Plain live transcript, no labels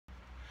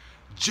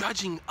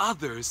Judging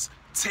others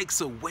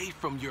takes away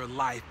from your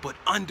life, but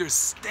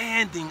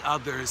understanding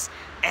others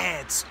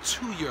adds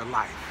to your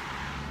life.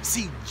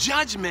 See,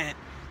 judgment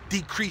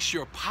decrease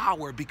your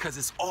power because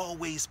it's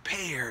always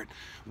paired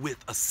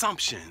with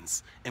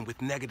assumptions and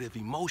with negative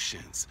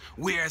emotions,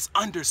 whereas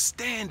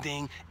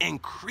understanding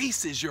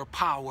increases your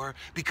power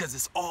because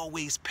it's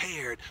always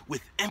paired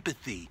with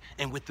empathy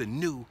and with a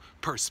new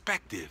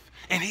perspective.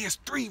 And here's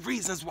 3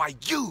 reasons why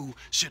you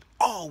should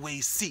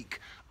always seek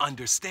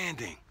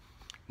understanding.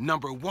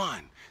 Number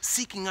 1,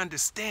 seeking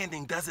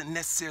understanding doesn't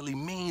necessarily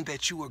mean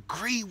that you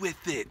agree with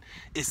it.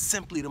 It's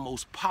simply the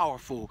most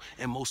powerful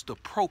and most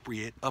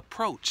appropriate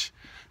approach.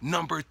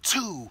 Number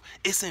 2,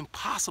 it's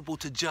impossible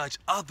to judge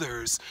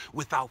others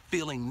without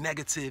feeling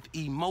negative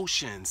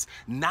emotions.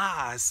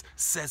 Nas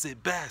says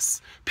it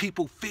best.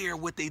 People fear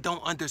what they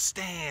don't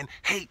understand,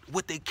 hate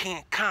what they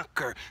can't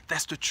conquer.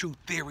 That's the true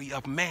theory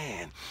of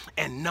man.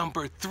 And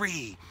number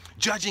 3,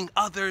 judging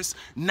others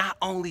not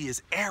only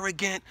is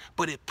arrogant,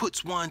 but it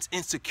puts one's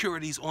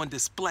insecurities on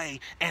display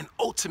and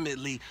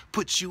ultimately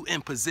puts you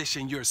in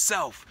position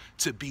yourself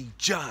to be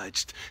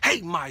judged.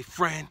 Hey, my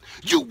friend,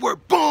 you were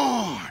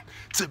born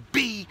to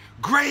be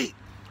great.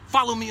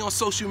 Follow me on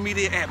social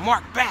media at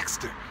Mark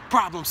Baxter,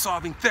 Problem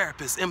Solving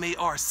Therapist,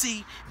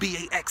 MarcBaxter.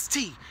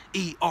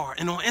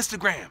 And on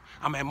Instagram,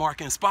 I'm at Mark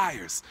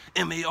Inspires,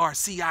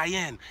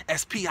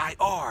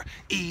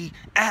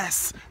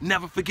 MarcInspires.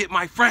 Never forget,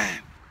 my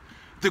friend,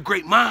 the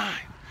great mind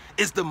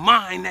is the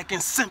mind that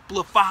can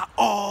simplify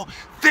all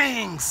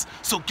things.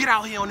 So get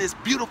out here on this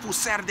beautiful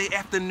Saturday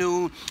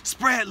afternoon,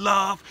 spread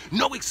love,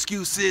 no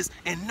excuses,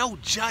 and no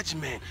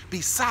judgment.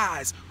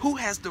 Besides, who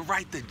has the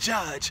right to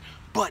judge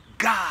but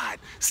God?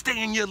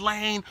 Stay in your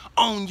lane,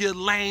 own your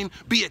lane,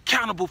 be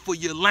accountable for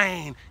your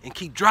lane, and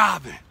keep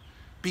driving.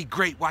 Be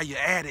great while you're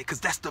at it, because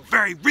that's the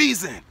very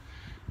reason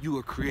you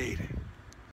were created.